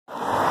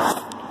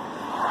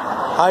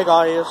Hi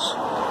guys,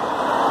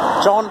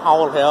 John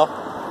Howell here,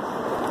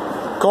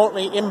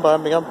 currently in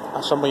Birmingham,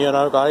 as some of you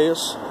know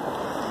guys,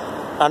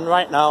 and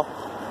right now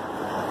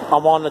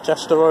I'm on the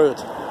Chester Road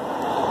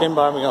in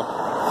Birmingham.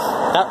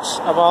 That's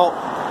about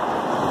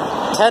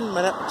 10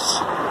 minutes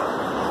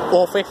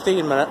or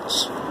 15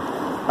 minutes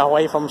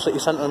away from city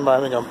centre in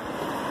Birmingham,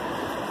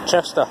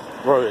 Chester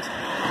Road.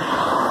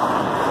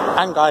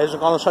 And guys, I'm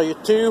going to show you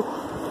two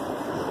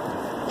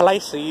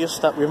places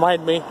that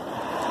remind me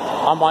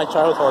of my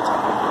childhood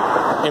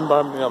in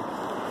Birmingham.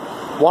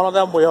 One of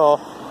them we are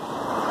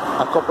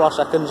a couple of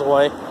seconds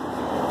away,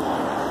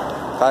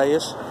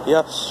 guys.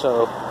 Yes,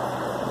 so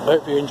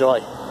hope you enjoy.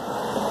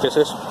 This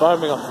is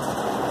Birmingham,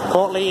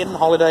 currently in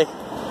holiday.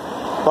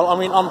 Well, I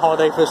mean on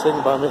holiday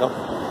visiting Birmingham.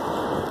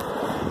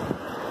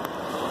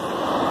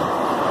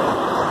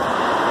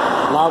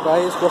 Now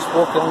guys, just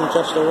walking on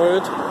Chester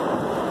Road.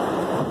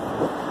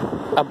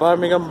 A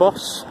Birmingham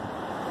bus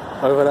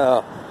over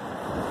there.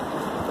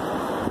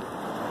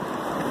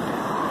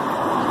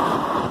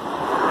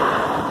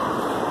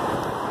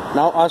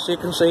 Now, as you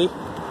can see,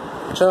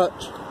 the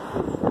church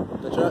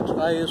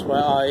guys,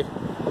 where I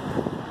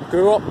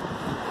grew up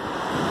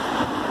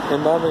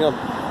in Birmingham.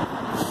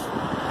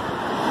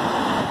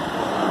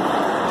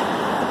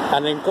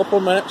 And in a couple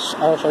of minutes,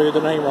 I'll show you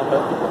the name of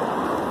it.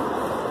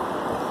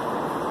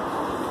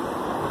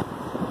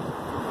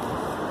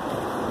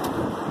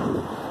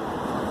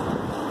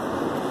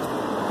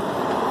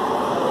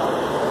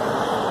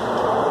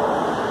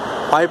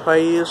 High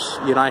Praise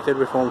United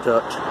Reformed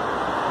Church.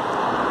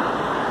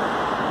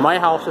 My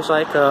house is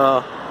like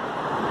a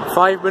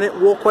 5-minute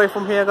walk away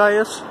from here,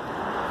 guys.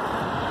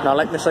 Now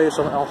let me show you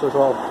something else as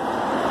well.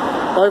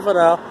 Over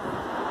there,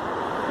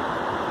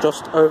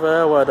 just over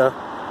there where the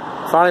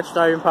van is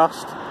driving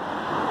past,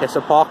 it's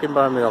a park in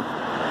Birmingham.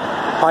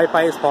 High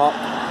Praise Park.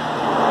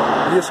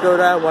 I used to go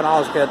there when I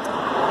was a kid.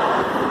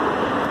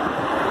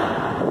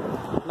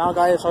 Now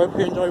guys, I hope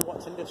you enjoyed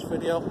watching this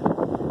video.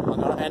 I'm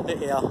going to end it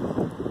here.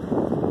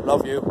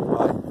 Love you.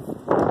 Bye.